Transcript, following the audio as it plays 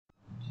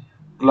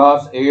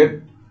Class 8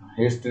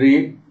 history.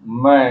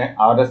 मैं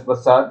R S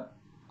प्रसाद।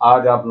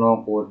 आज आप लोगों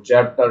को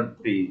chapter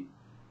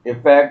 3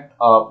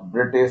 effect of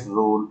British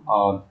rule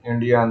on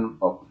Indian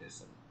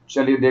population.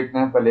 चलिए देखते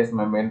हैं, पहले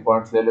इसमें मेन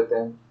पॉइंट्स ले लेते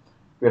हैं,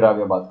 फिर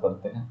आगे बात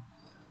करते हैं।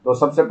 तो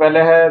सबसे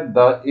पहले है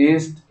the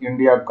east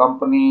India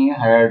company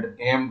had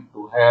M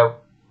to have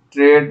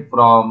trade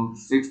from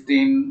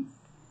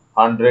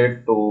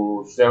 1600 to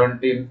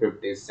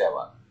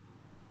 1757।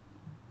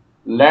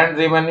 Land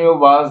revenue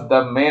was the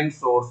main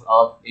source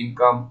of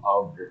income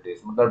of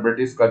British, मतलब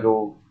ब्रिटिश का जो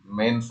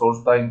मेन सोर्स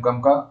था इनकम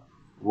का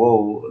वो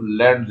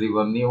लैंड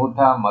रेवेन्यू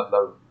था,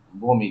 मतलब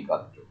भूमि का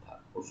जो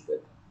था उस पे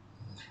था।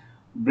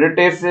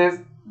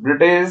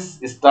 British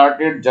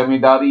started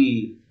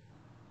zamindari,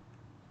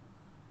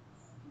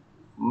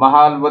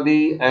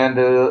 महालवदी and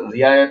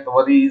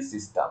रियायतवरी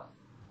system.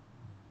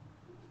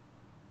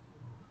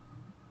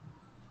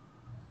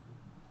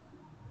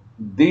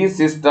 These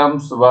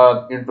systems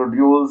were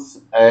introduced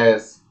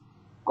as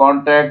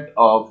contract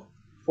of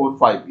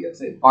 5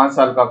 years, 5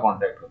 साल का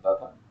कॉन्ट्रैक्ट होता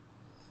था।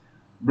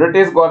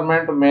 British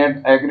government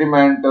made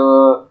agreement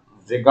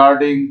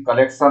regarding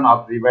collection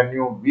of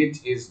revenue,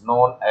 which is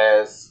known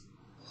as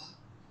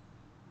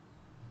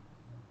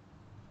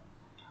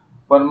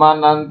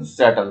permanent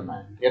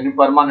settlement, यानी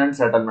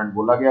permanent settlement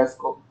बोला गया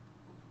इसको।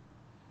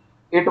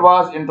 It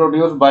was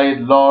introduced by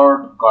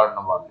Lord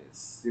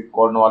Cornwallis,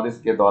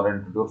 Cornwallis के द्वारा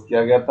इंट्रोड्यूस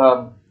किया गया था।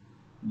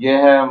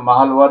 यह है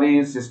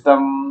Mahalwari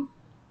system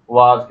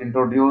was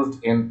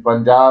introduced in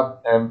Punjab,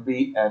 MP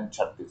and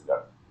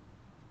Chhattisgarh.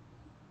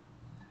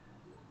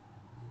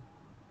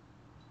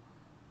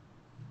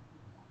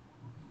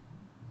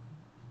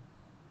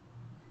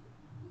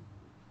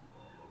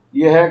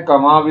 यह है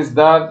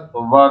कमाविजदार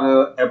were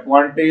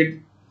appointed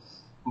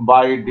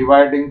by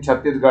dividing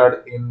Chhattisgarh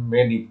in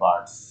many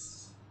parts.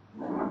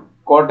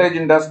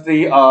 Cottage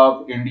industry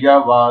of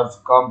India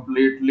was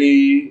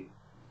completely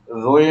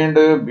ruined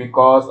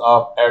because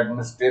of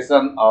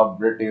administration of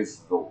British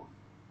rule.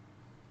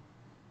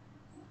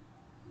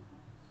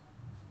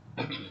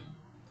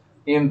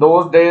 In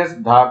those days,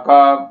 Dhaka,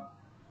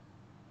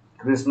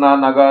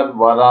 Krishnanagar,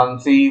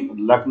 Varanasi,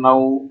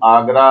 Lucknow,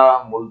 Agra,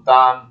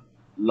 Multan,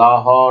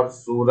 Lahore,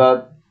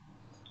 सूरत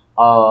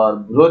और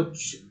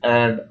भुज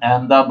and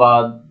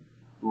Ahmedabad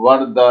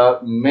were the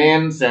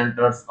main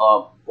centers of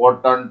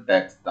cotton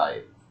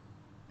textile.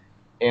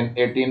 In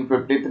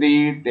 1853,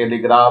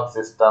 telegraph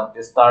system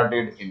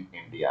started in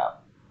India.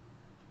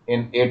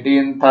 In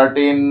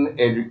 1813,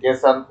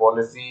 education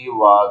policy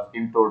was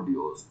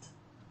introduced.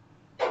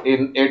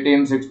 In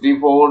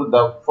 1864,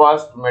 the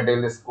first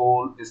middle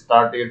school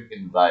started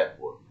in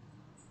Raipur.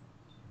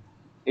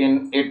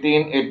 In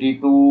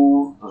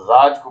 1882,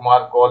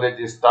 Rajkumar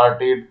College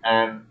started,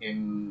 and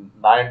in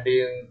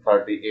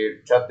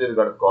 1938,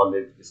 Chhattisgarh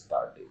College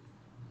started.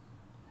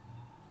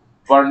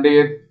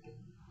 Pandit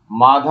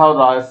Madhav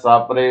Rai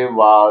Sapre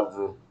was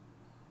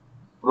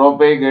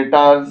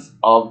propagators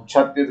of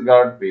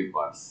Chhattisgarh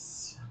papers.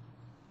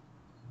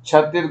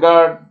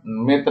 Chhattisgarh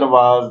Mitra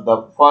was the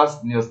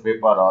first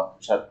newspaper of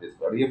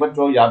Chhattisgarh. ये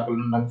बच्चों याद कर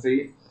लेना ढंग से,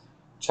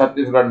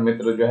 छत्तीसगढ़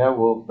मित्र जो है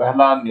वो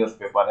पहला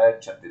न्यूज़पेपर है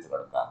छत्तीसगढ़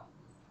का।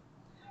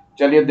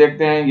 चलिए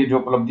देखते हैं ये जो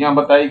उपलब्धियां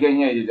बताई गई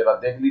हैं ये जरा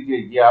देख लीजिए।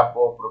 ये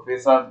आपको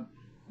प्रोफेसर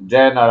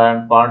जय नारायण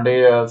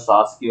पांडेय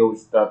शासकीय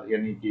उच्चतर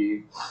यानी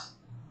कि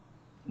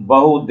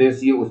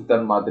बहुउद्देशीय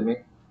उच्चतर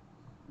माध्यमिक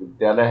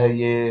विद्यालय है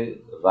ये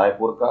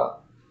रायपुर का,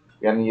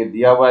 यानी ये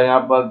दिया हुआ है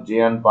यहाँ पर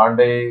JN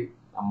Pandey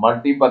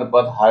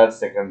multipurpose higher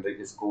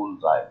secondary school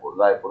Raipur,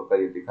 Raipur का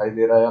ये दिखाई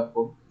दे रहा है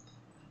आपको।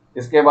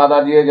 इसके बाद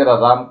आइए जरा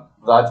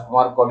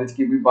राजकुमार कॉलेज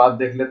की भी बात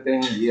देख लेते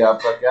हैं। ये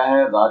आपका क्या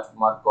है,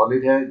 राजकुमार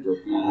कॉलेज है जो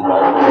कि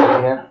रायपुर का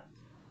ही है,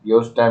 ये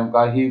उस टाइम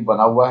का ही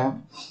बना हुआ है।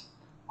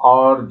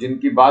 और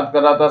जिनकी बात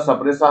कर रहा था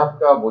सप्रे साहब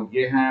का, वो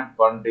ये हैं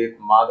पंडित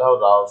माधव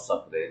राव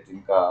सप्रे,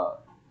 जिनका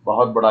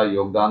बहुत बड़ा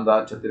योगदान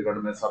रहा छत्तीसगढ़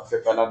में। सबसे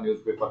पहला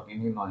न्यूज़पेपर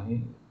इन्हीं ने ही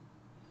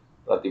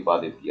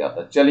प्रतिपादित किया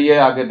था। चलिए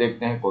आगे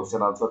देखते हैं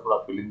क्वेश्चन आंसर, थोड़ा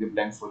फिल इन द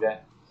ब्लैंक्स हो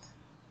जाए।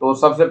 तो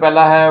सबसे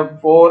पहला है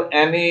for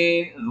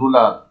any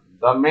ruler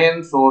the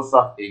main source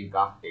of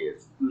income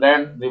is,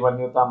 land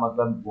revenue था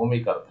मतलब भूमि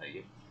कर था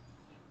ये,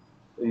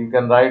 तो you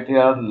can write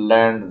here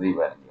land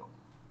revenue.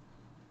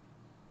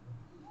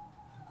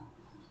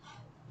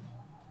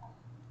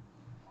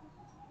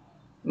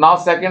 Now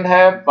second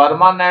है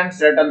permanent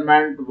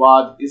settlement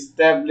was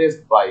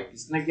established bye,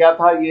 किसने किया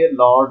था, ये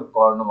लॉर्ड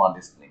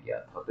कॉर्नवालिस ने किया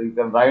था, तो यू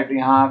कैन राइट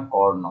यहाँ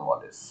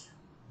कॉर्नवालिस।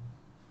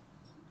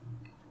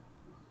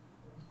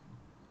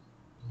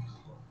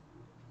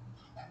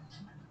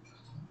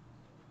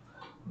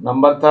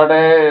 नंबर थर्ड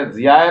है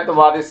रियायत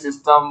वाली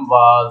सिस्टम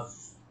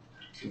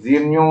वाज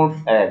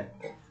रिन्यूड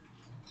एक्ट,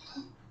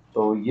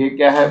 तो ये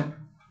क्या है,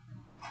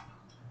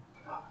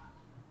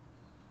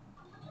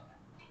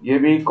 ये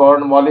भी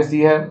कॉर्नवालिस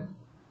ही है।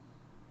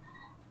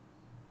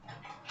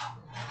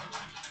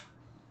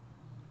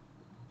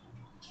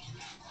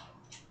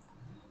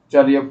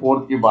 चलिए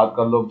फोर्थ की बात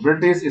कर लो,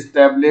 British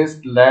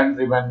established land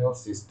revenue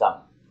system,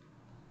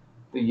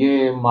 तो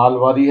ये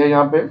मालवारी है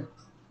यहाँ पे।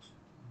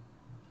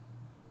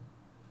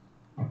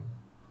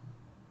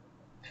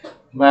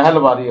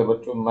 महलवारी है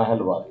बच्चों,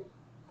 महलवारी।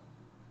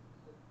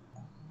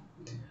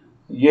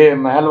 ये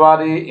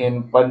महलवारी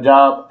इन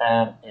Punjab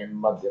and in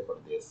Madhya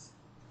Pradesh.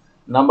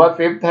 Number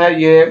fifth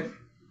है ये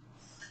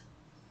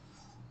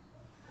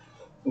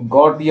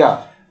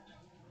गौटिया।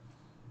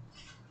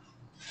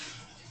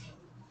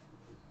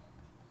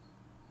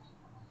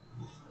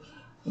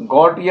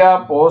 Gautia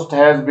Post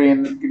has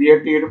been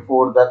created for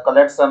the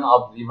collection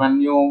of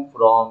revenue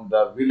from the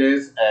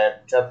village at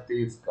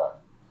Chhattisgarh.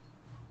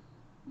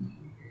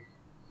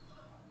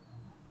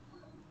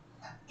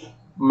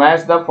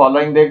 Match the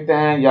following देखते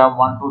हैं, या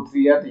 1 2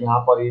 3 है तो यहाँ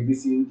पर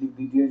ABC लिख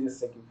दीजिए,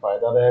 जिससे कि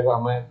फायदा रहेगा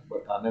हमें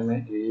बताने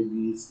में।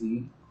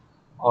 ABC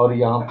और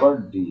यहाँ पर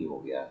D हो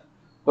गया।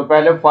 तो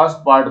पहले फर्स्ट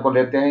पार्ट को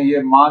लेते हैं।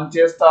 ये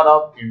मानचेस्टर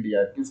ऑफ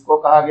इंडिया किसको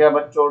कहा गया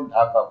बच्चों?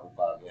 ढाका को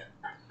कहा गया।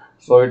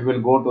 So it will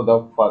go to the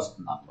first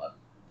number.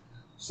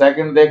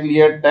 Second देख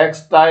लिए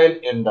टेक्सटाइल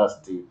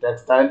इंडस्ट्री।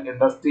 टेक्सटाइल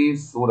इंडस्ट्री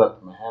सूरत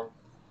में है,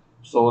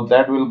 so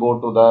that will go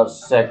to the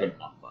second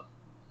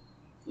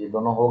number. ये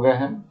दोनों हो गए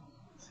हैं।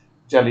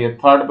 चलिए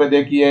थर्ड पे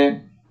देखिए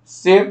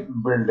ship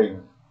building.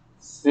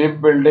 Ship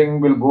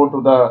building will go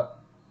to the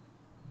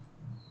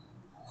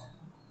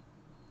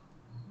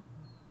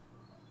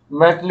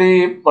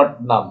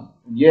Machilipatnam.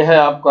 ये है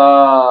आपका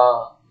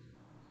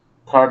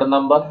थर्ड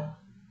नंबर।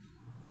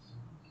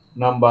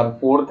 नंबर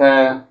फोर्थ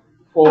है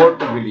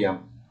फोर्ट विलियम।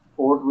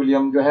 फोर्ट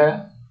विलियम जो है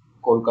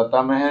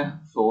कोलकाता में है,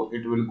 so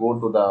it will go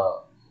to the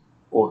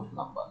fourth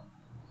number.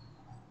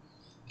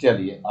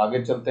 चलिए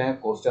आगे चलते हैं,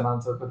 क्वेश्चन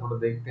आंसर पे थोड़ा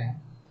देखते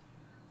हैं।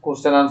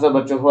 क्वेश्चन आंसर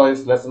बच्चों को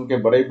इस लेसन के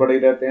बड़े बड़े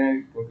रहते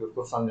हैं, क्योंकि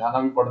उसको समझाना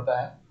भी पड़ता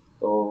है,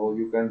 तो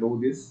यू कैन डू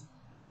दिस।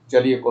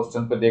 चलिए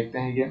क्वेश्चन पे देखते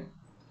हैं। ये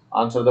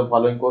answer the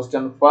following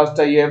question. First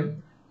है ये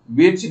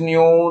which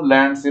new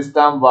land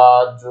system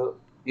was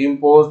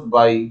imposed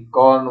by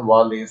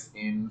Cornwallis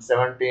in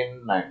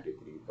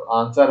 1793। तो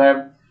आंसर है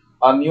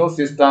a new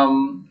system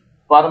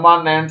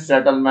permanent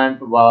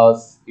settlement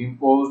was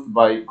imposed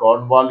by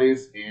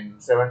Cornwallis in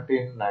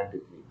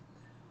 1793।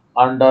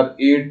 Under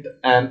it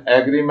an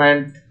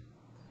agreement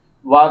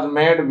was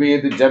made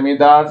with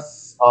Jamidars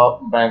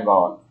of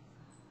Bengal।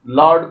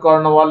 Lord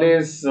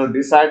Cornwallis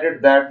decided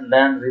that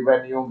land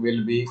revenue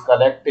will be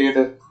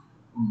collected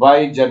by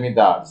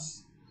Jamidars।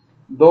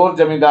 Those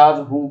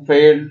Jamidars who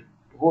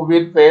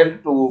will fail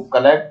to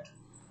collect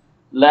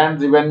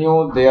land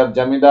revenue, their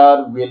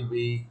Jamidar will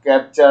be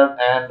captured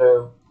and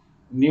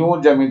new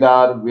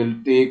Jamidar will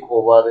take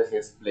over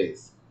his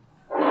place.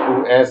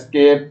 To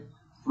escape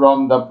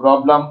from the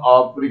problem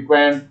of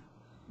frequent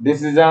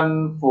decision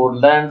for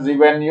land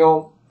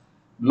revenue,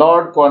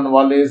 Lord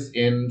Cornwallis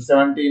in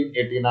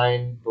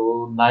 1789 to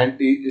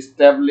 90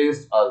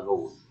 established a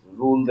rule।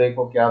 Rule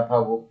देखो क्या था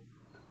वो,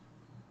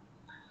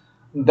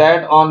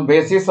 that on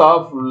basis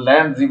of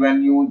land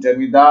revenue,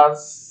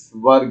 Jamidars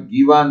were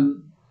given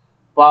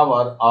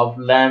power of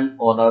land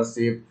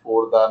ownership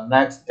for the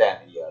next 10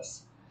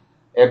 years.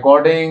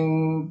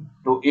 According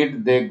to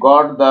it, they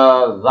got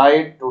the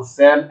right to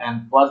sell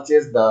and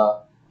purchase the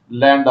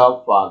land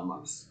of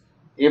farmers.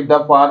 If the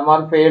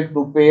farmer failed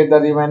to pay the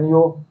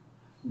revenue,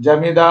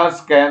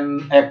 Jamidars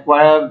can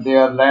acquire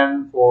their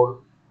land for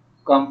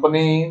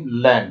company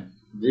land.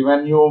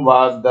 Revenue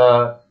was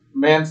the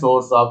main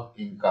source of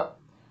income.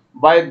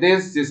 By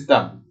this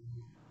system,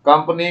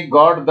 company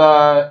got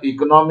the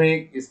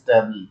economic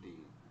stability.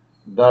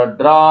 The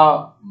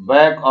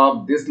drawback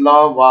of this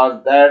law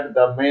was that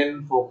the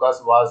main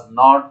focus was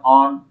not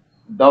on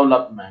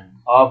development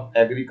of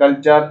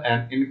agriculture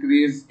and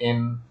increase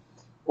in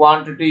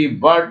quantity,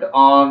 but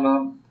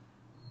on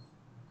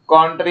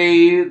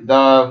contrary,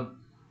 the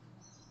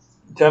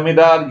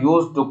Jamidar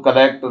used to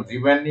collect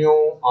revenue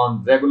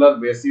on regular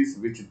basis,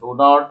 which do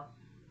not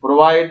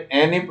provide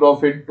any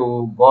profit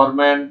to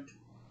government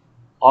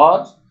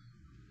or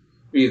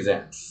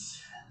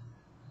peasants.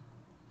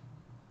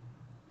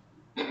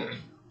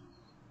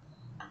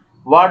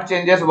 What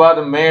changes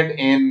were made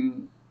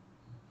in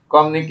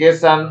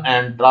communication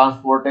and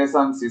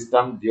transportation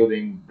system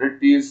during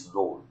British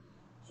rule?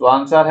 So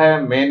answer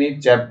है many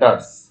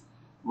chapters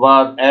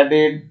were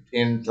added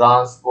in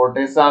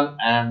transportation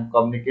and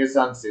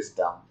communication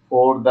system.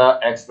 For the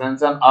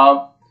expansion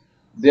of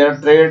their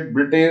trade,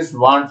 British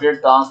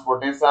wanted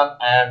transportation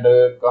and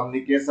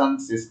communication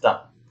system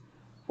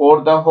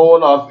for the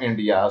whole of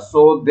India.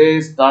 So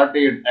they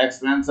started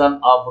expansion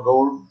of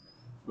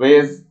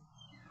roadways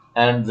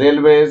and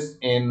railways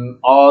in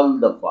all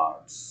the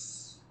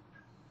parts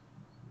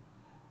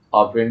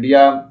of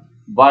India.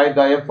 By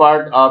the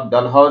effort of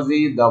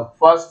Dalhousie, the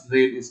first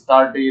rail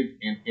started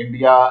in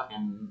India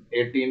in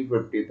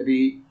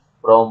 1853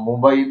 from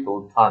Mumbai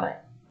to Thane.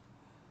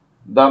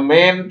 The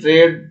main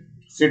trade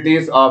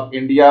cities of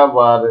India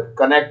were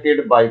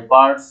connected by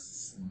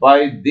parts.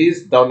 By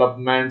these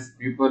developments,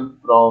 people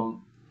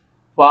from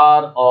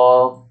far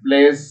off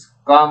place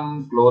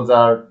come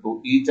closer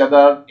to each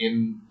other.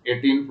 In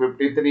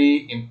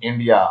 1853 in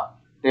India,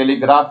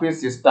 telegraphy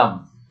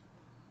system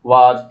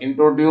was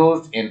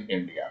introduced in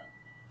India.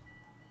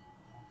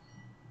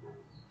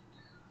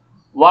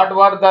 What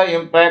were the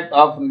impact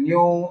of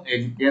new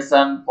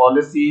education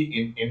policy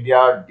in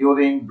India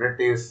during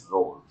British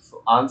rule?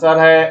 So answer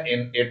है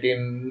in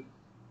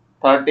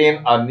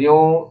 1813 a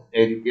new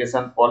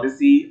education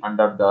policy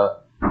under the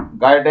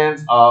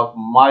guidance of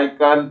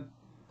Michael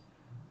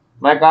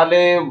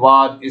Macaulay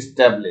was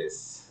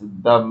established.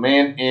 The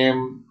main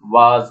aim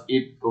was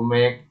it to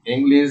make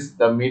English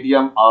the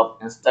medium of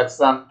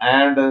instruction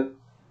and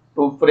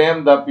to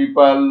frame the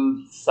people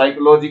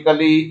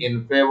psychologically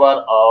in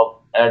favor of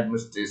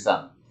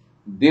administration.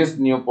 This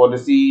new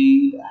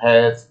policy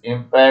has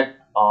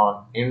impact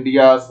on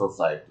India's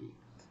society.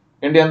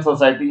 Indian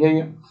society है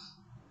ये.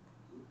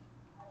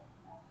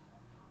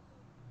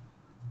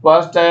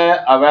 First,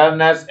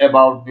 awareness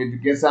about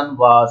education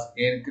was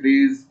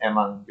increased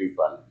among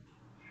people.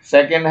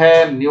 Second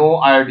है new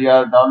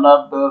idea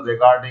developed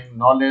regarding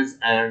knowledge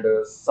and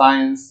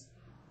science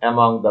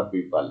among the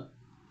people.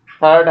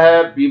 Third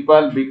है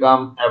people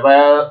become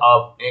aware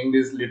of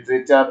English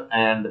literature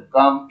and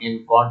come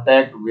in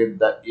contact with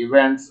the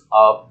events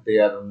of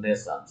their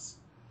nations.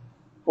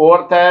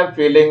 Fourth है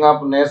feeling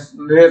of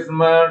nationalism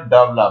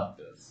developed.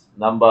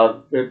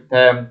 Number fifth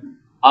है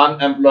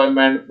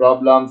unemployment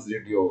problems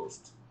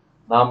reduced.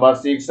 Number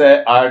six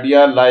है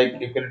idea like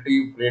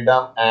equality,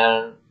 freedom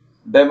and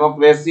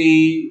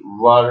democracy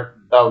were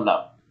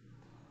developed.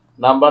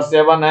 Number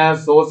seven है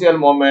social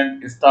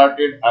movement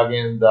started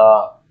against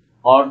the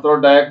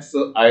orthodox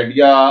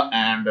idea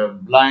and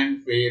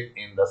blind faith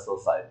in the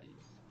society.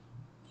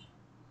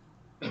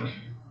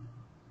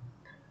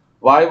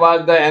 Why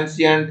was the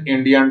ancient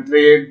Indian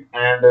trade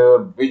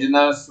and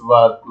business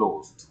were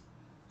closed?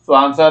 So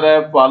answer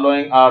है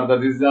following are the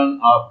reason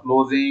of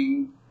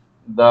closing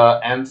the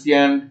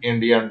ancient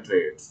Indian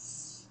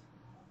trades.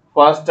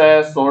 First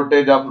है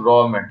shortage of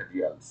raw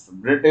materials.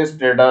 British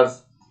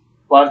traders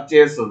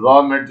purchased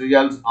raw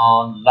materials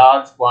on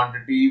large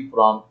quantity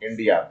from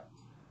India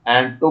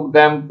and took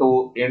them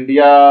to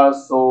India,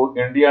 so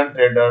Indian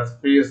traders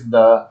faced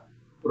the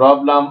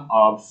problem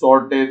of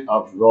shortage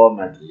of raw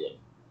material.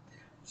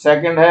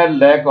 Second है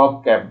lack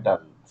of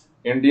capital.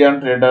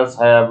 Indian traders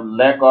have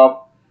lack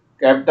of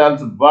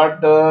capitals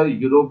but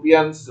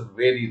Europeans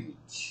very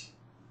rich.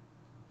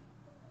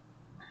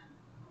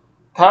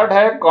 Third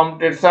है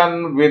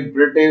competition with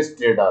British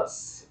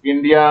traders.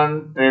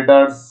 Indian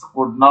traders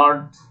could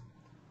not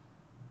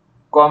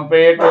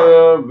compete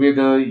with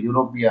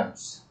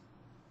Europeans.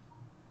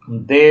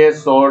 They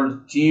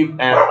sold cheap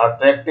and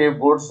attractive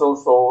goods,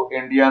 so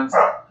Indians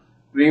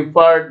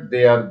preferred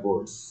their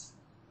goods.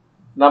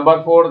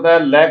 Number four, the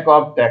lack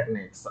of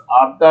techniques.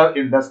 After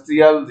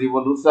industrial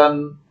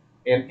revolution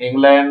in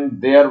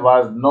England, there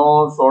was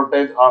no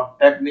shortage of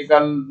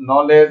technical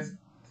knowledge.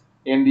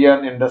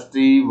 Indian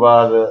industry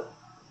was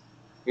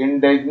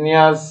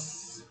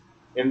indigenous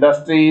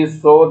industry,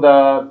 so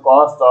the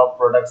cost of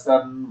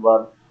production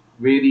were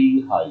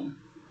very high.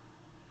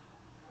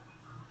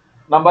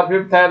 Number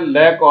fifth है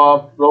lack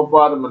of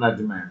proper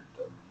management.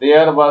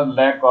 There was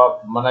lack of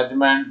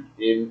management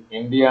in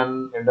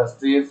Indian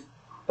industries.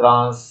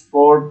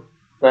 Transport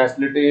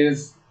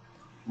facilities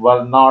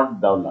were not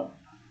developed.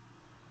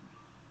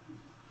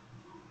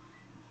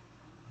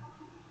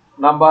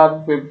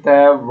 Number fifth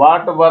है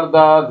what were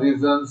the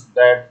reasons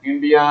that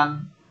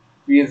Indian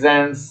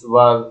peasants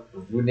were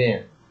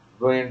ruined?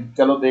 Ruined.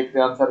 चलो देखते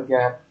हैं answer क्या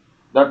है.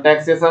 The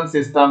taxation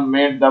system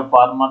made the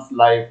farmers'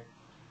 life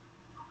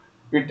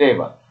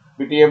pitiable.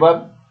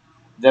 Pitiable.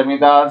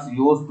 Zamindars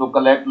used to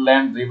collect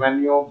land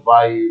revenue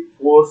by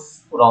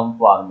force from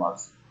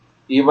farmers.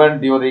 Even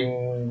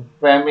during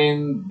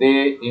famine,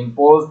 they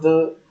imposed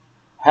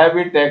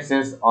heavy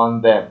taxes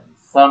on them.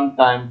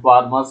 Sometimes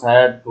farmers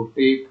had to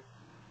take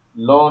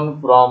loan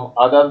from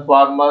other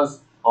farmers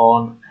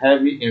on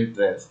heavy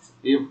interest.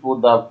 If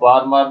the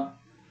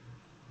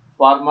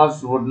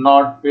farmers would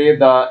not pay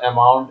the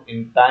amount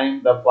in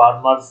time, the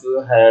farmers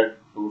had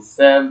to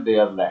sell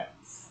their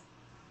lands.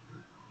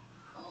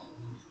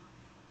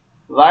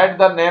 Write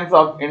the names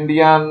of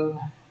Indian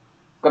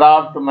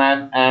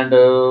craftsmen and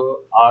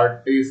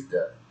artist.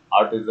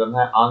 Artisan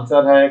है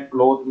answer है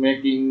cloth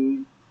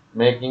making,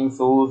 making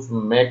shoes,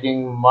 making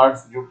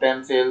muds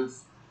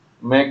utensils,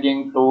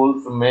 making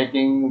tools,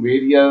 making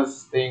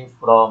various things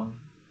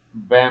from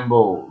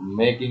bamboo,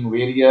 making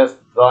various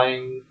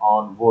drawing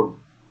on wood,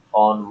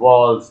 on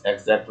walls,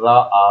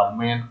 etc. are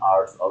main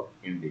arts of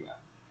India.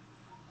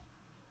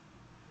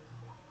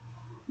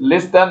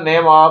 List the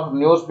name of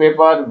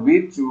newspaper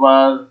which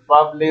was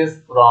published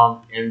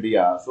from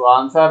India. So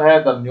answer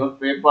है the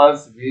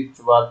newspapers which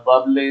were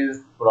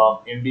published from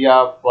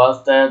India.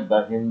 First है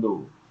The Hindu.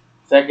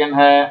 Second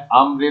है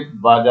अमृत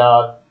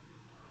बाजार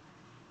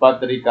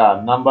पत्रिका.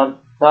 Number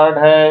third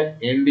है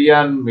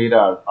Indian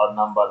mirror और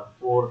number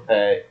fourth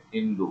है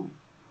Hindu.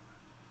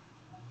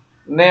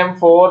 Name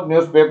four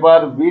newspaper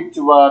which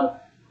were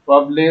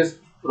published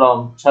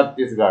from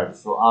Chhattisgarh.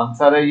 So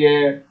answer है ये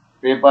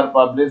paper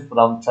published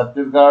from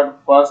Chhattisgarh.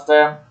 First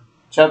है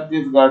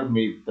छत्तीसगढ़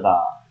मित्रा.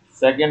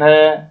 Second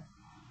है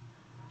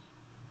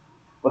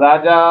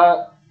प्रजा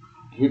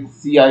हित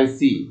CIC.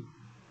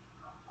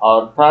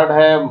 और थर्ड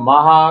है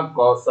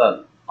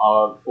महाकौशल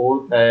और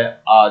फोर्थ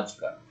है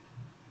आजकल।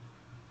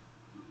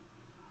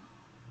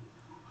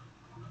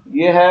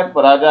 ये है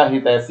प्रजा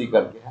हितैषी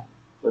करके है।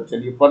 तो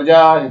चलिए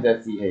प्रजा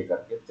हितैषी है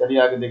करके, चलिए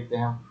आगे देखते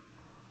हैं हम।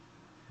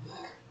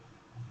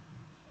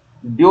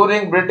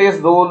 During British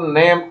rule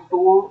name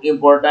to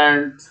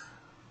important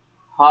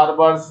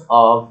harbours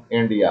of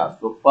India.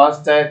 तो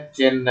फर्स्ट है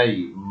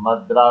चेन्नई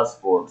मद्रास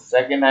पोर्ट,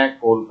 सेकंड है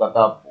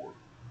Kolkata port.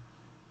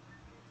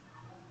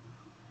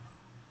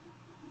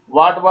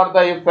 What were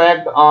the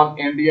effect on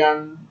Indian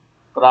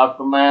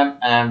craftsmen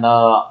and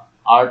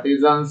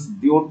artisans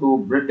due to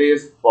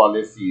British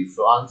policy?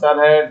 So answer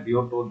है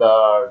due to the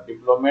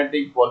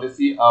diplomatic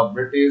policy of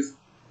British,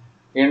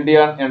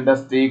 Indian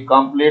industry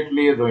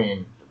completely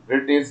ruined.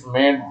 British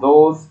made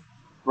those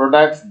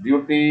products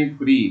duty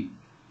free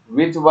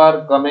which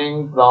were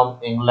coming from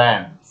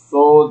England.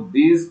 So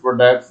these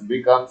products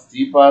become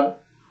cheaper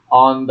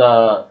on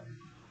the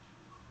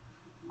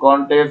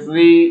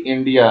contrary,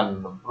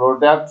 Indian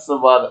products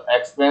were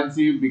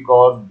expensive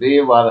because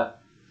they were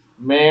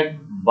made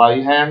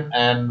by hand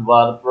and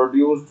were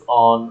produced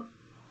on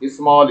a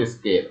small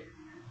scale.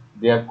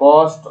 Their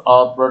cost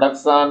of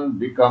production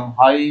became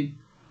high,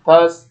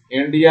 thus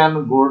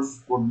Indian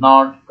goods could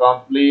not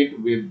compete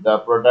with the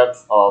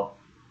products of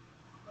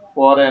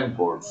foreign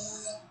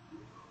goods.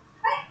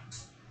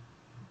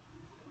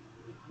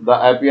 The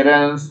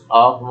appearance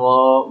of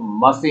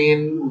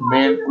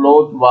machine-made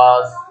cloth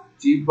was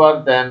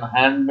cheaper than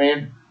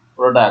handmade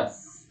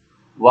products,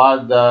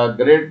 was the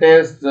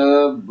greatest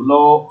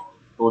blow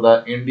to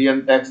the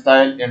Indian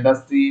textile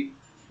industry.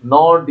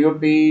 No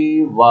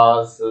duty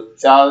was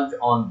charged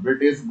on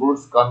British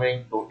goods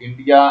coming to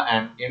India,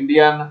 and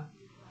Indian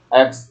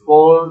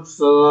exports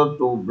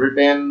to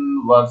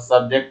Britain were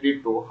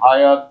subjected to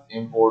higher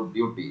import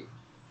duty.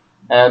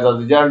 As a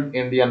result,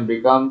 Indian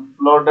became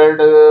flooded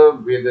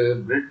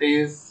with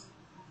British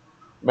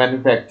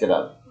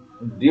manufacturers.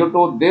 Due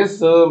to this,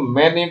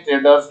 many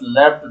traders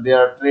left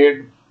their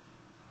trade.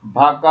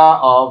 Dhaka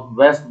of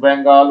West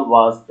Bengal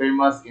was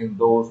famous in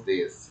those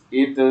days.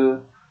 It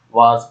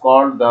was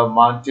called the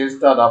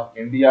Manchester of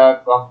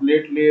India,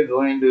 completely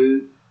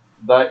ruined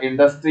the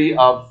industry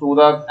of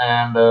Surat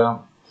and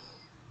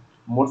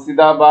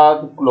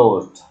Murshidabad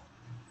closed.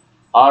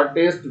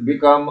 Artists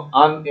become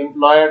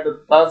unemployed,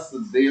 thus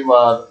they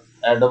were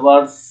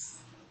adverse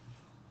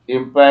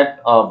impact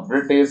of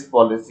British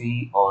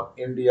policy on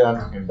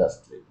Indian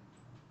industry.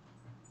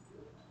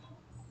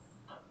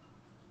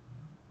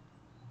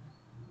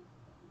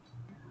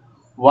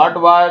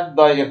 What was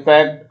the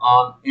effect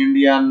on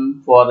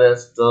Indian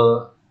forest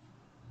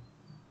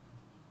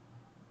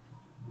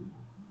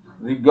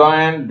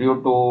regained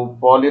due to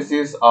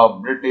policies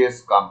of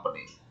British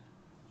company?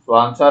 So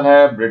answer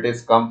है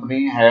British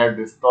company had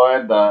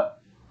destroyed the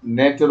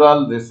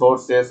natural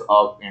resources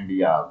of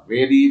India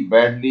very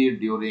badly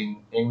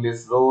during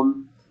English rule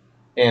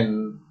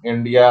in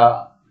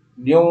India.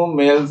 New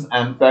mills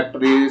and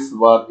factories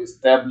were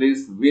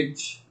established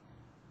which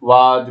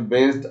was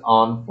based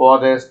on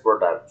forest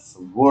products.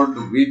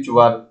 Wood which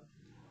were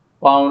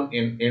found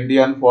in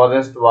Indian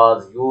forest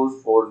was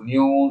used for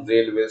new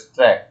railway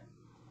track.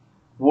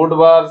 Wood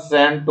was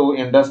sent to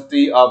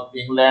industry of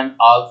England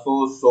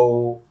also,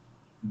 so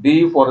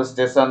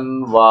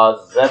deforestation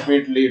was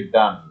rapidly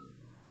done.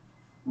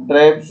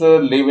 Tribes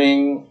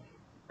living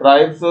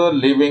tribes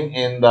living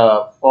in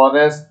the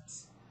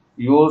forests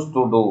used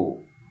to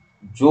do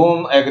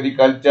Zoom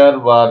agriculture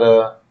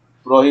were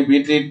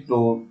prohibited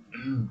to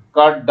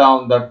cut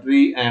down the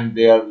tree and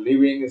their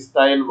living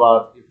style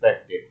was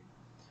affected.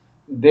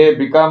 They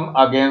become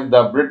against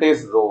the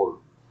British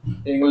rule.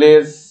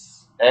 English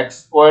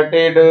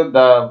exploited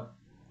the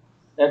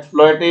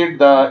exploited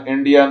the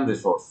Indian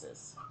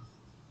resources.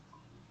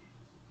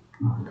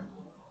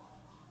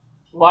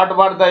 What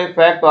were the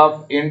effect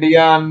of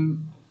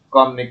Indian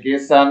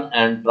communication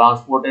and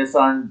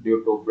transportation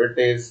due to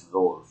British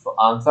rule? So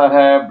answer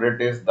है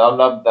British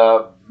developed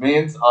the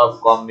means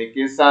of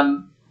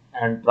communication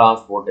and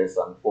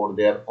transportation for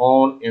their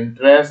own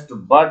interest,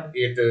 but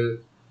it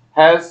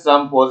has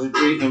some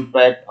positive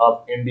impact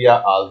of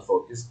India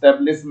also.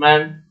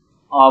 Establishment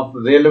of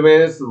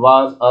railways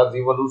was a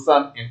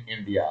revolution in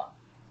India.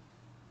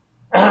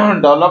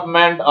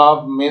 Development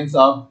of means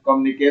of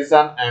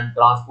communication and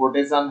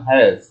transportation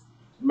has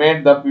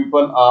made the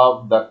people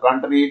of the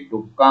country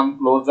to come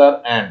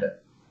closer and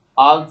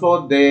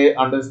also they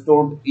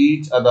understood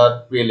each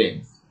other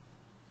feelings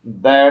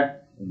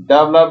that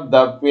developed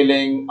the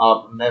feeling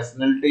of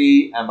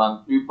nationality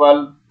among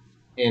people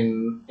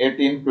in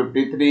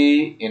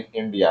 1853 in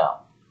India.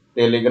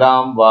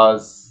 Telegram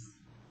was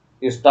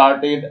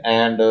started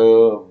and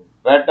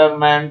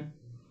betterment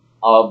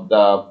of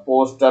the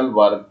postal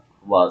work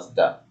was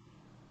done.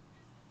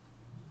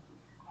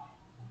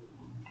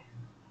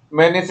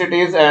 Many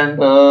cities and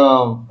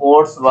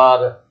ports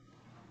were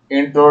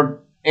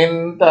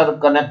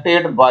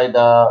interconnected by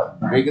the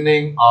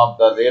beginning of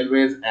the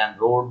railways and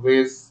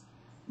roadways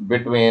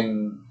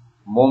between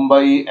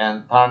Mumbai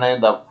and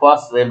Thane. The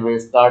first railway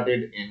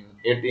started in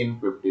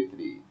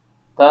 1853.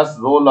 Thus,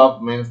 role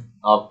of means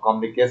of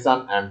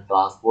communication and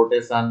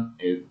transportation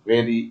is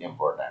very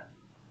important.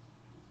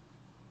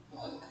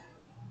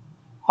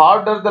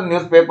 How does the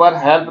newspaper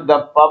help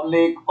the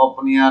public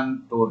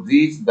opinion to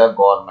reach the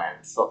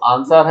government? So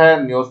answer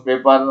है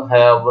newspaper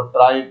have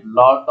tried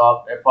lot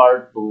of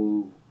effort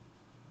to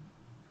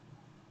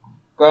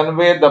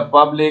convey the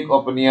public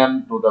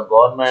opinion to the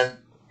government.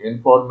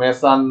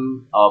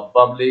 Information of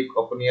public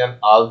opinion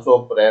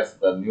also press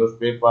the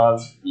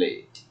newspapers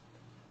play.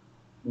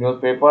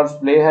 Newspapers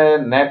play है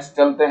next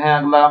चलते हैं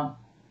अगला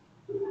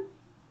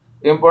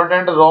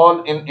important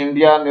role in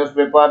India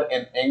newspaper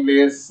in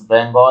English,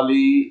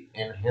 Bengali,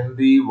 in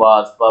Hindi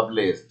was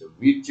published,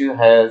 which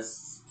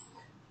has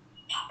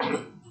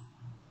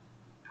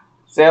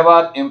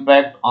severe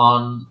impact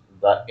on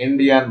the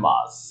Indian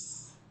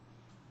mass.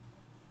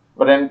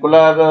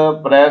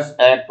 Peninsular Press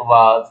Act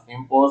was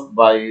imposed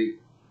by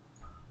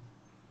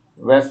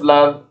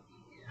Wessler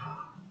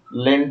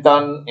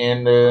Linton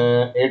in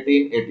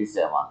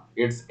 1887.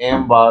 Its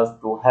aim was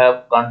to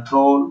have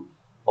control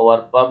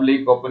over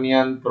public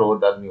opinion through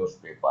the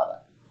newspaper.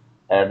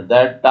 At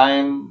that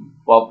time,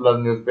 popular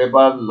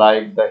newspapers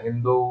like the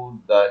Hindu,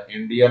 the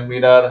Indian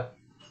Mirror,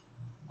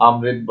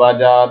 Amrit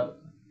Bazar,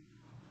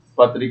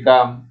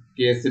 Patrika,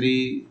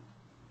 Kesari,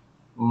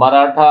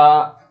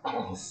 Maratha,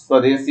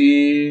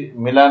 Swadeshi,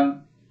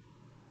 Milan,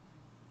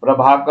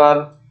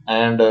 Prabhakar,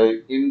 and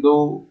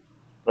Hindu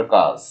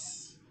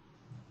Prakash,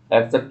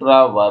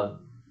 etc. were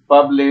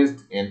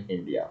published in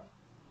India.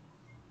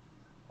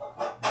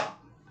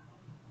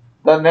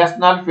 The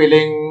national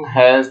feeling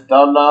has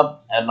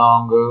developed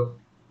along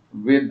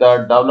with the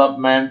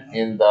development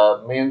in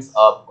the means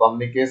of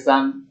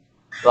communication,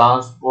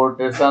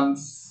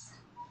 transportations,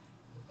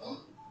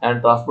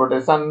 and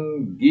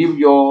transportation. Give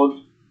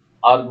your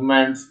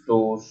arguments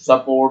to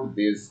support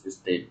this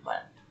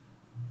statement.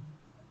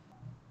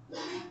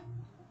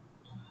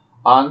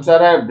 Answer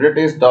है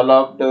British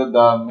developed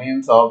the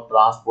means of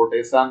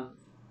transportation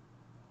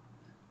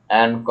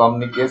and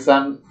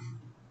communication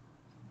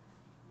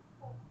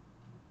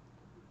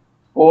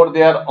for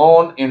their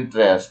own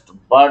interest,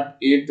 but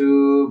it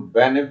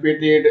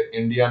benefited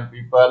Indian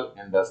people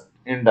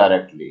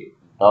indirectly.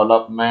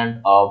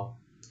 Development of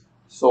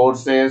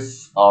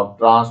sources of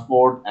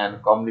transport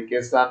and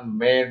communication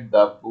made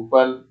the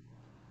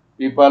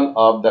people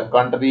of the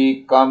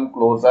country come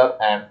closer,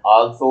 and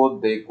also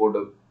they could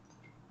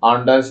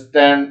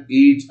understand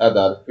each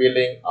other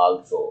feeling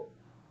also.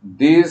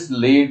 This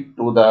lead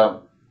to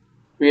the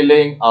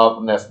feeling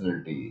of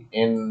nationality.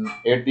 In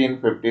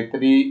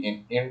 1853,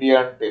 in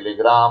Indian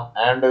telegram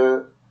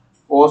and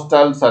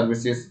postal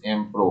services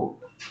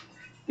improved.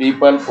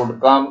 People could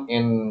come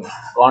in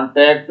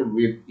contact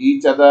with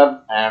each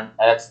other and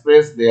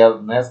express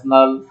their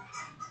national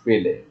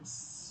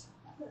feelings.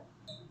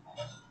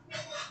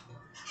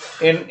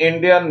 In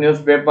Indian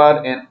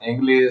newspaper in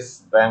English,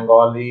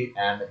 Bengali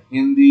and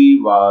Hindi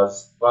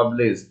was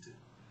published,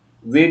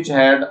 which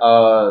had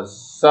a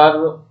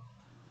several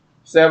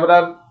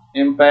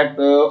impact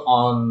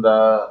on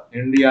the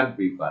Indian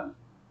people.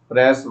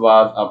 Press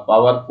was a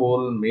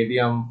powerful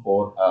medium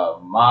for a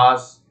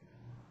mass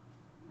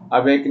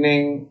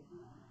awakening.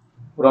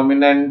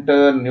 Prominent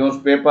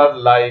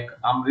newspapers like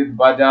Amrit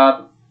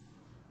Bazar,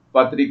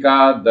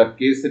 Patrika, The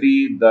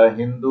Kesari, The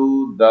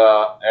Hindu,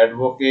 The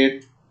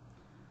Advocate,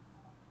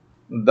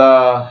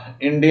 The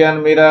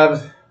Indian Mirror,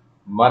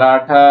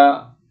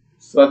 Maratha,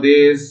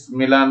 Swadesh,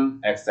 Milan,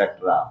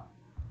 etc.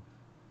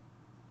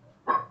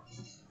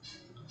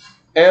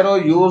 Arrow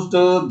used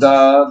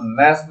the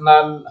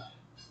national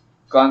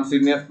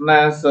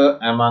consciousness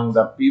among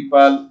the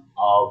people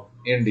of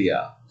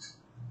India.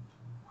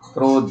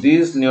 Through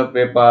this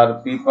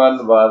newspaper,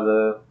 people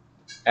were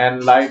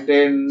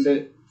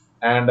enlightened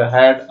and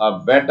had a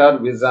better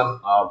vision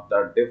of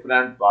the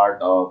different part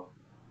of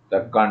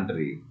the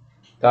country.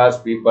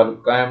 Thus, people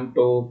came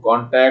to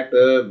contact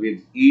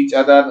with each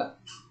other,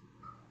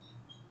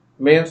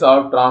 means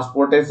of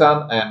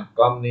transportation and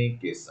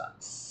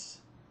communications.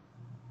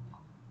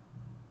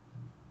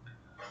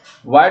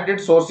 Why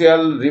did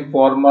social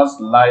reformers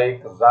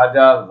like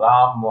Raja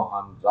Ram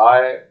Mohan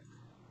Rai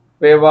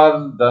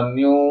favor the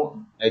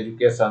new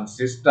education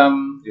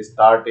system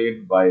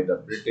started by the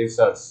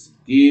Britishers?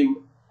 Give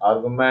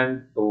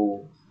argument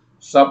to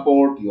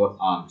support your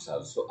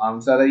answer. So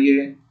answer है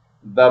ये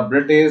the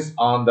British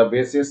on the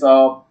basis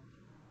of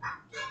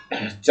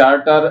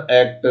Charter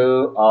Act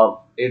of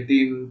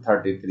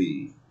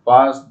 1833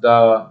 passed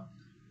the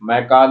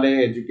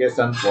Macaulay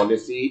Education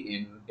Policy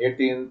in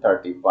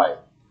 1835.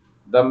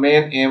 The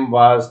main aim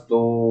was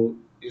to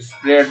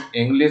spread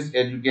English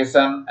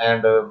education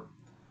and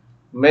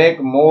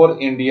make more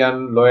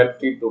Indian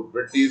loyalty to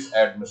British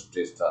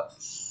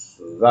administrators.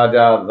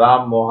 Raja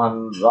Ram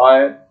Mohan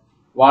Roy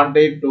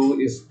wanted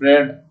to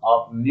spread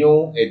of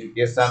new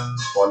education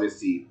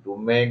policy to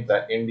make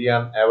the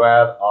Indian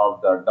aware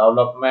of the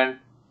development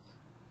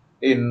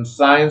in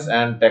science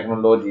and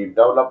technology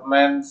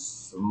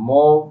developments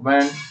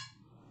movement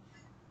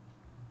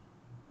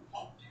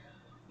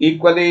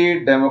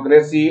equally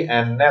democracy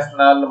and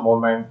national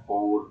movement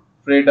for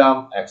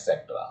freedom, etc.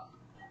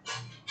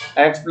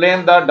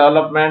 Explain the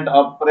development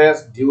of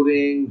press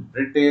during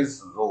British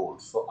rule.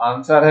 So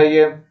answer है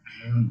ये,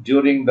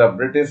 during the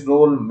British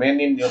rule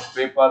many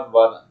newspapers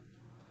were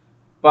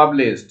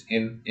published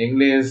in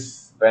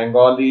English,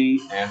 Bengali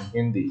and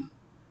Hindi.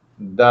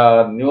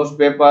 The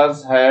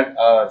newspapers had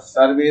a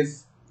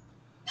service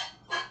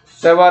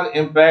severe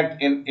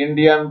impact in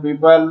Indian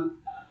people.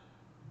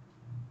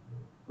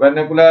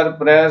 Vernacular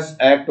Press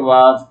Act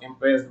was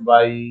imposed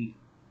by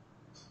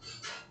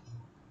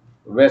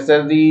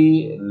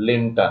Wesley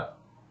Linton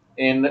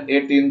in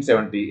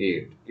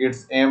 1878.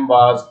 Its aim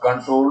was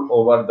control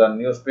over the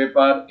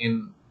newspaper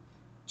in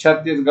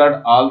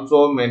Chhattisgarh.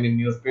 Also, many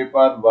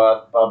newspapers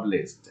were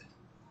published.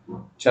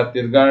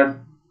 Chhattisgarh,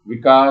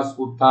 Vikas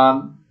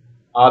Uthan,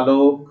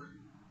 Alok,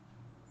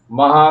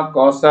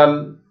 Mahakaushal,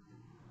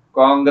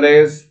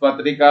 Congress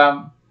पत्रिका,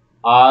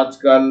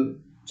 आजकल,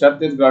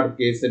 Chhattisgarh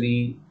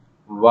Kesari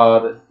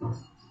were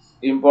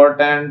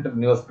important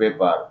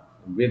newspaper.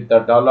 With the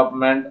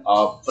development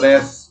of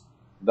press,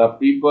 the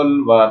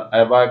people were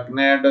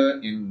awakened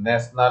in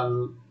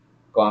national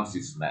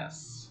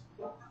consciousness.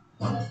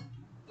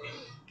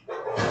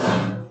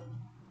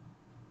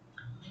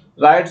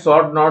 Write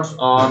short notes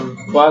on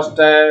first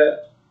है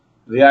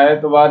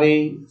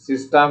रियायतवारी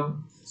system,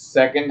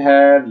 second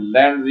है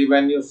land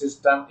revenue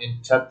system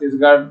in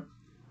Chhattisgarh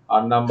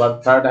और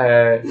number third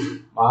है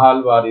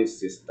Mahalwari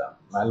system.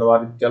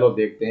 Mahalwari चलो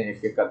देखते हैं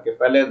एक एक करके,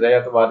 पहले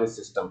रैयतवारी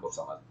सिस्टम को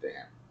समझते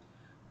हैं।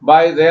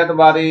 By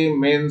ryotwari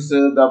means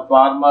the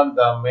farmer,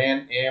 the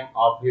main aim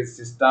of his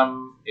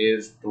system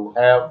is to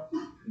have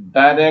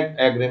direct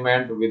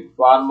agreement with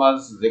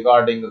farmers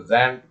regarding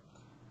rent.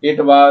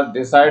 It was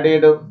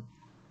decided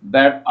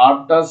that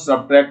after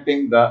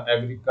subtracting the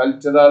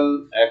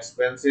agricultural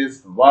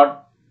expenses,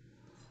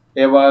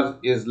 whatever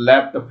is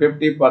left,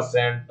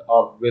 50%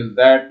 of will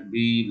that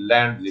be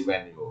land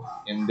revenue.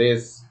 In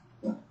this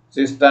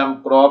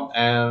system, crop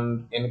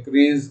and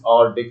increase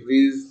or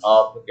decrease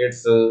of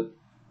its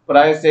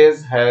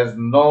prices has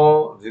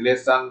no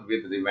relation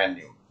with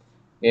revenue.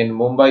 In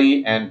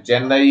Mumbai and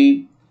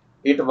Chennai,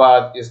 it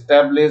was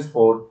established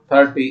for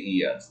 30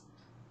 years.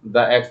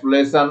 The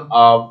exploitation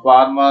of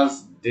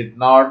farmers did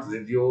not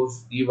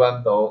reduce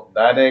even though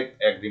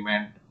direct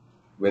agreement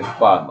with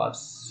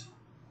farmers.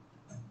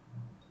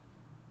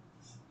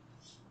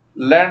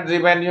 Land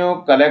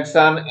revenue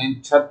collection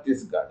in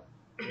Chhattisgarh.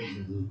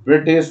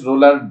 British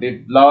ruler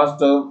did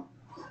lot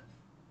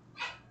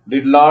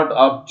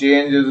of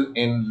changes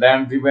in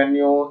land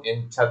revenue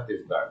in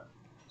Chhattisgarh.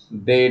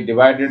 They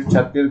divided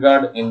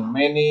Chhattisgarh in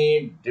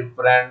many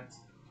different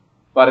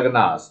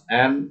parganas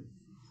and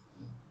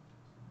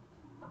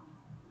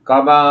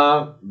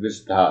Kama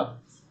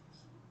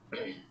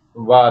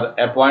were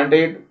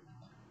appointed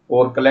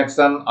for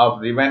collection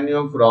of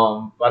revenue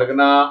from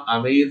Pargana,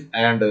 Amir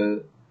and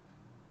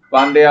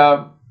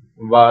Pandya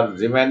were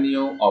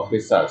revenue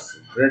officers.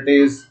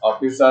 British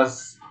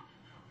officers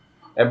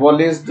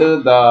abolished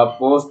the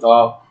post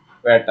of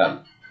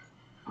patel,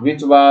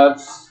 which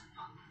was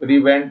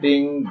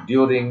preventing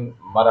during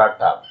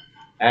Maratha,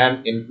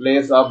 and in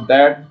place of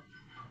that,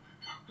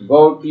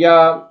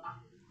 Gautiya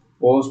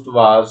post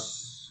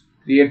was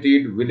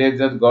created.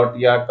 Villagers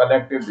Gautiya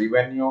collected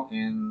revenue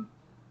in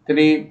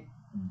three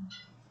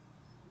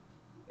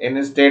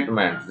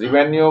instatements.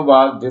 Revenue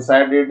was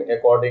decided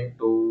according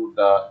to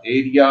the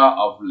area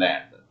of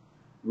land.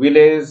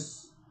 Village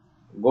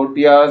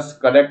Gautiyas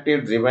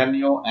collected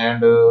revenue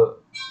and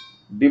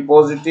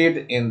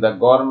deposited in the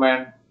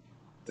government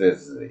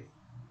treasury.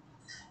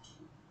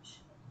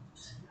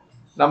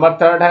 Number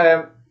third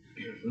है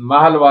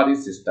Mahalwari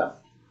system.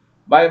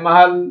 By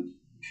Mahal,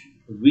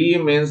 we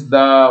means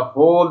the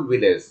whole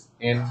village.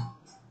 In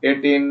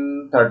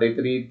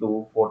 1833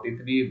 to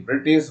 43,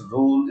 British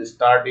rule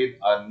started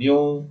a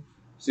new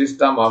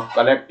system of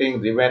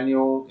collecting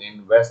revenue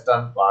in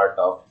western part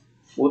of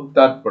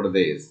Uttar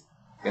Pradesh.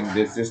 In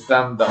this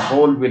system, the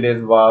whole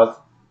village was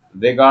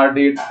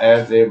regarded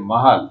as a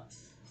mahal.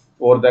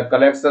 For the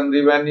collection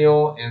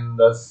revenue in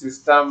the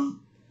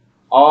system,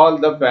 all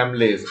the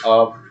families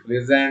of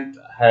peasant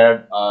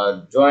had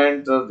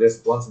joint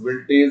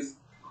responsibilities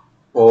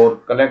for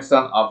collection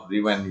of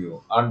revenue.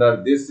 Under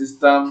this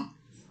system,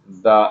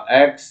 the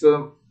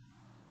expense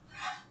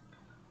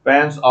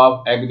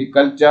of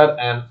agriculture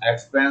and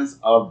expense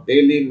of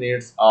daily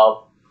needs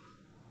of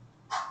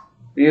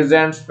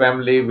peasant's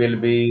family will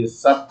be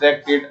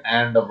subtracted,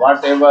 and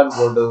whatever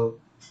would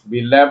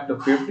be left,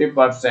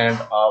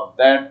 50% of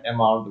that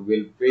amount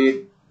will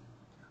be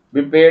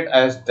paid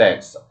as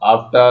tax.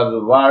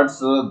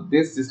 Afterwards,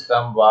 this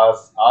system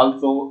was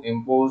also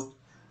imposed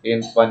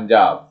in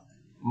Punjab,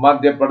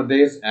 Madhya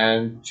Pradesh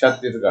and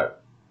Chhattisgarh.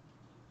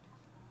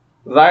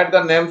 Write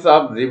the names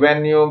of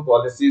revenue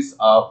policies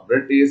of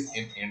British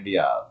in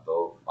India.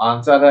 तो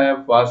answer है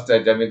first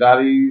है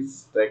जमींदारी,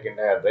 second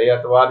है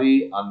रैयतवारी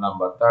और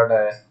number third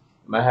है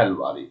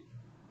Mahalwari.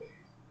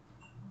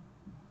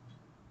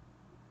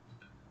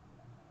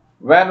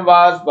 When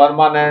was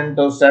permanent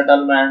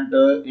settlement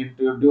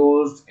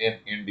introduced in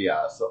India?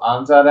 So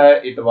answer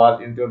है it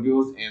was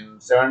introduced in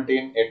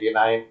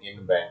 1789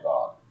 in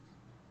Bengal.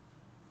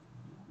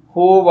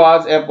 Who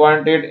was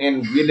appointed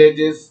in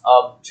villages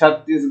of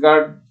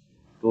Chhattisgarh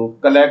to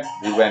collect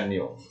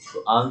revenue?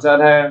 So answer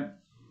है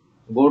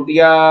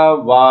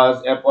Bhutia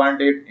was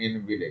appointed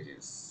in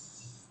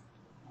villages.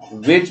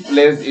 Which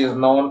place is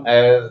known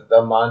as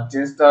the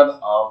Manchester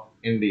of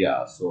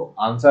India? So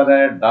answer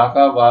है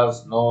Dhaka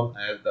was known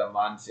as the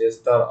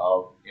Manchester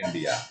of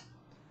India.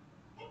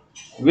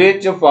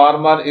 Which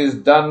farmer is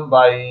done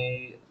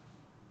by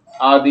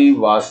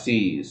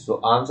Adivasi?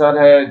 So answer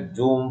है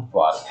Zoom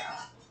farm.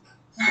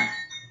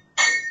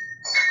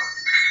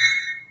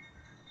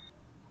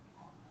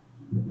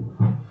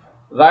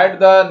 Write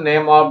the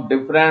name of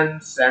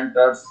different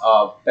centers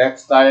of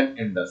textile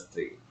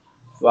industry.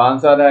 So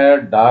answer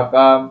है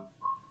ढाका,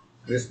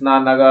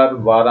 कृष्णानगर,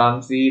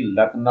 वाराणसी,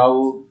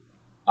 लखनऊ,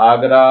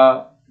 आगरा,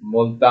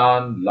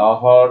 मुल्तान,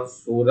 लाहौर,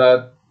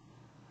 सूरत,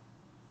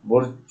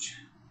 बुर्ज,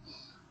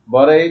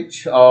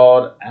 बरेच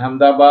और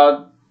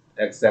Ahmedabad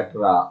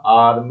etc.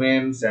 are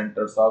main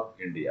centers of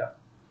India.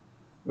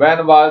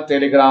 When was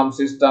telegram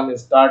system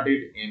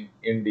started in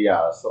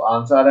India? So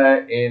answer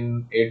है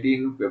in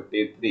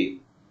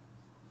 1853.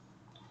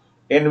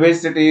 In which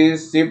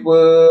cities ship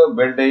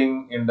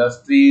building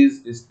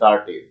industries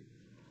started?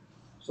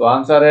 So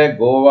answer है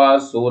गोवा,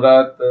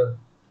 सूरत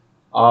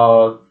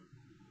और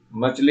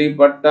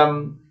मछलीपट्टनम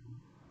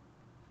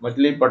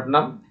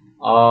मछलीपट्टनम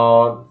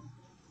और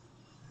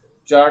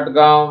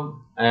Chatgaon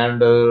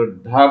and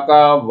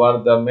Dhaka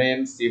were the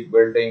main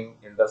shipbuilding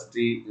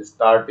industry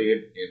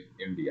started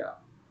in India.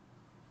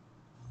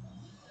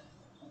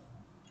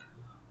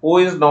 Who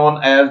is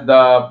known as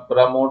the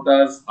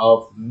promoters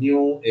of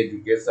new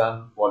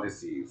education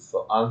policy?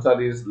 So answer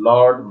is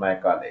Lord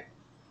Macaulay.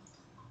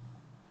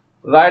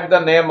 Write the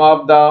name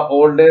of the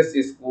oldest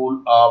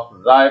school of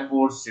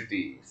Raipur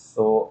city.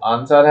 So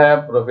answer है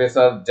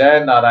professor जय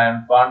Narayan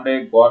Pandey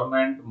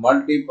government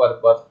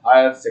multipurpose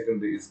higher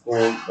secondary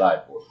school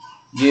Raipur.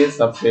 ये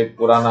सबसे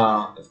पुराना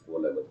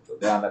school है बच्चों,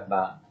 ध्यान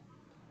रखना।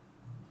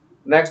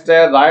 Next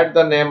है right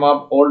the name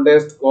of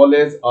oldest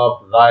college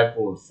of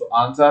Raipur. So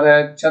answer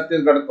है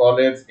Chhattisgarh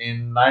college in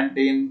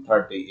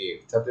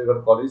 1938। Chhattisgarh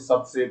college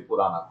सबसे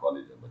पुराना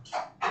कॉलेज है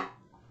बच्चों।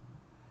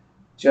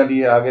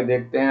 चलिए आगे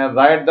देखते हैं।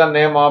 Right the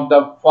name of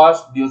the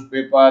first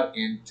newspaper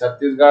in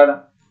Chhattisgarh.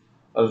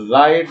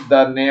 Right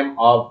the name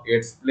of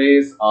its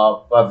place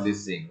of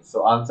publishing. So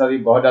answer ही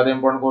बहुत ज्यादा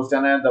इंपॉर्टेंट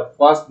क्वेश्चन है। The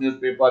first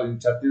newspaper in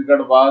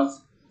Chhattisgarh was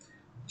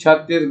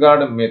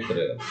Chhattisgarh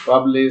Mitra,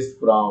 published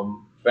from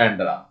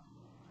Pendra.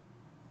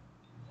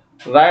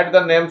 Right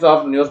the names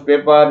of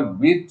newspaper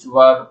which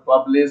were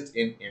published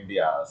in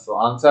India. So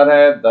answer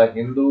है the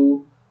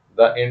Hindu,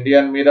 the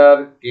Indian mirror,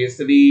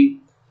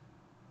 Kesari,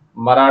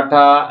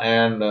 Maratha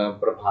and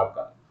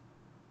Prabhakar.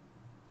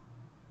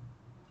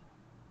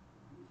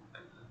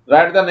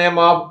 Write the name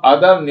of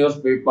other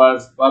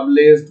newspapers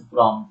published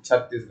from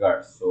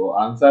Chhattisgarh. So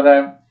answer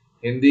है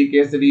हिंदी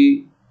केसरी,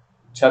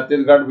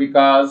 छत्तीसगढ़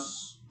विकास,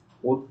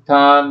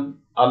 उत्थान,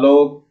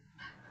 आलोक,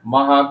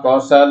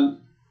 महाकौशल,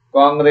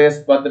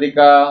 कांग्रेस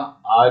पत्रिका,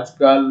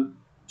 आजकल,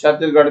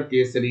 Chhattisgarh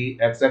Kesari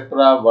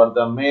etc. were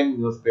the main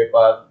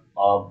newspaper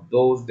of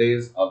those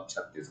days of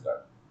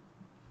Chhattisgarh.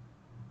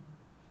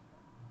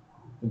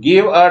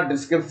 Give a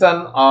description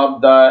of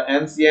the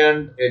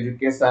ancient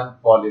education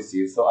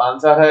policy. So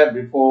answer है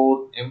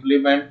before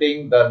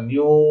implementing the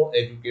new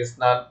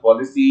educational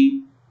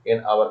policy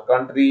in our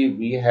country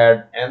we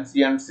had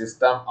ancient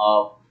system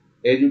of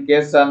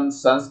education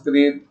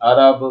Sanskrit,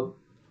 Arab,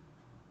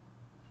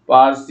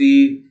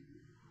 Parsi,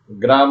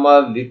 grammar,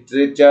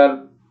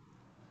 literature,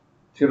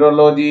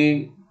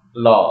 theology,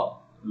 law,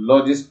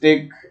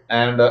 logistic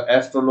and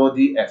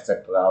astrology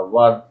etc.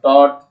 were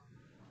taught.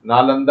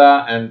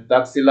 Nalanda and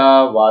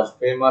Taxila was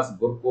famous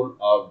Gurukul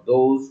of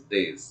those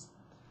days.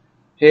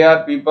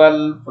 Here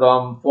people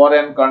from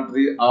foreign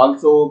countries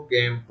also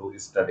came to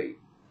study.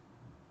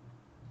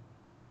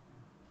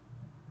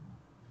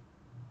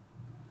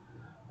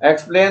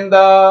 Explain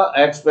the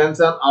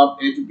expansion of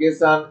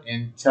education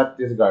in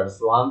Chhattisgarh.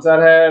 So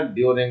answer है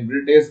during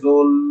British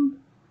rule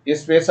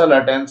special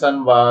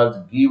attention was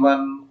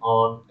given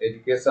on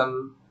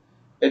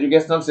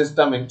educational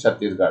system in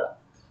Chhattisgarh.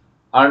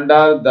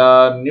 Under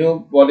the new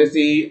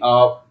policy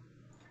of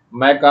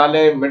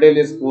Macaulay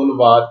Middle School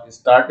was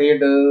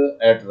started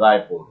at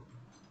Raipur,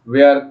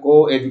 where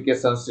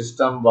co-education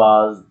system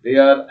was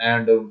there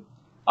and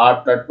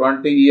after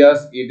 20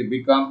 years it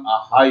became a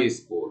high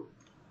school.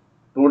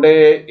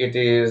 Today it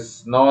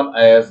is known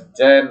as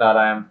Jai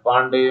Narayan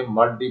Pandey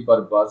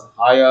Multipurpose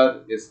Higher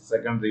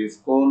Secondary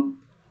School.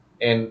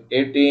 In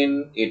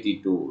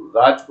 1882,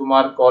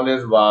 Rajkumar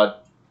College was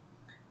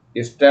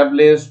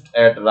established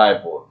at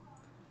Raipur,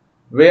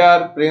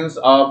 where Prince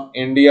of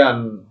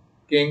Indian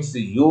kings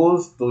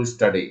used to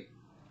study.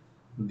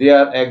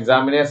 Their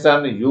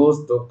examination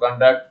used to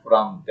conduct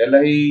from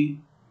Delhi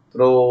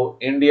through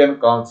Indian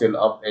Council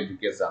of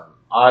Education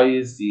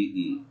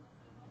 (ICE)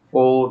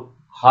 for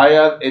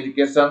higher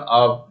education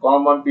of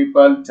common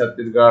people,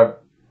 Chhattisgarh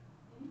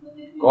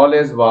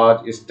College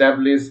was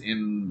established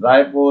in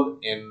Raipur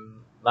in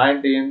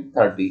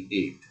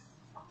 1938.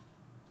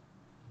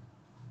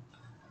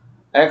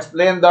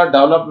 Explain the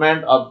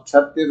development of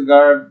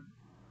Chhattisgarh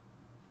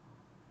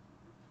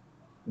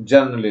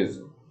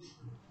journalism.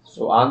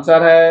 So answer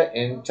है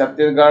in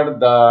Chhattisgarh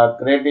the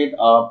credit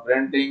of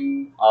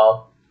printing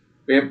of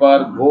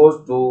paper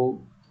goes to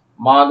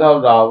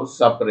Madhav Rao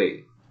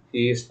Sapre.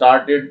 He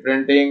started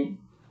printing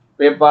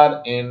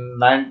paper in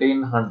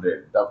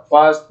 1900. The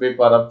first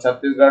paper of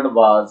Chhattisgarh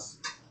was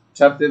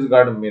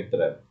Chhattisgarh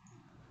Mitra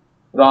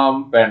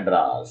from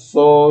Pendra.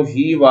 So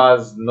he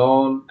was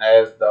known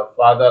as the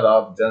father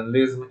of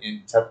journalism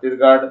in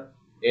Chhattisgarh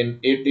in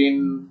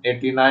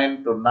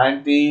 1889 to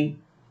 90.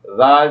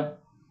 Raj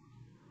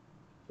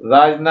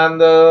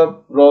Rajnand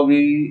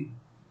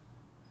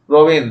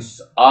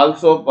province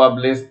also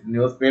published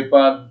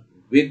newspaper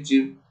which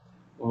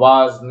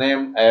was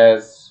named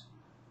as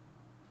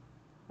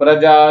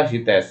Praja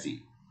Hitasi.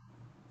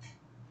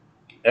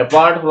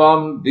 Apart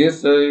from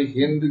this,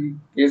 Hind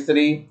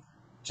Kesari,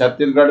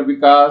 Chhattisgarh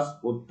Vikas,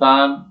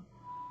 Uttan,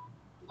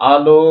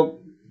 Alok,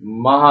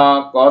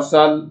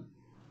 Mahakaushal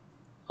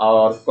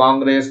और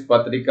कांग्रेस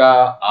पत्रिका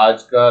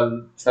आजकल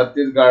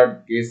छत्तीसगढ़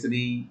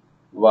केसरी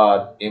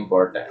वर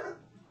important.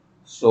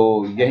 सो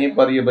यहीं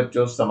पर ये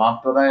बच्चों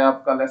समाप्त हो रहा है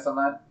आपका लेसन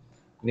आज।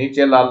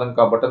 नीचे लाल रंग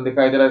का बटन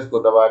दिखाई दे रहा है, इसको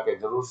दबा के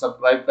जरूर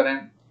सब्सक्राइब करें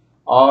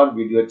और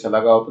वीडियो अच्छा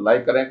लगा हो तो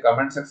लाइक करें।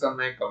 कमेंट सेक्शन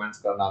में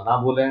कमेंट्स करना ना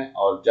भूलें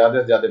और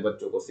ज्यादा से ज्यादा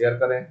बच्चों को शेयर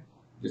करें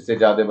जिससे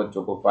ज्यादा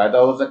बच्चों को फायदा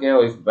हो सके,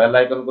 और इस बेल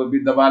आइकन को भी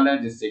दबा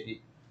लें जिससे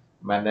कि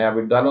मैं नया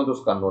वीडियो डालूं तो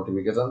उसका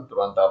नोटिफिकेशन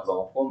तुरंत आप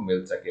लोगों को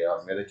मिल सके।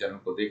 और मेरे चैनल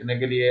को देखने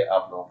के लिए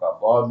आप लोगों का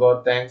बहुत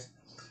बहुत थैंक्स।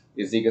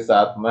 इसी के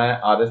साथ मैं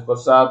आर एस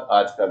प्रसाद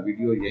आज का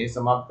वीडियो यही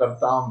समाप्त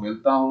करता हूं।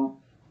 मिलता हूं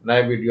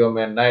नए वीडियो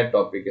में नए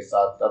टॉपिक के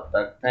साथ, तब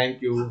तक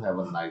thank you,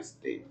 have a nice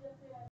day.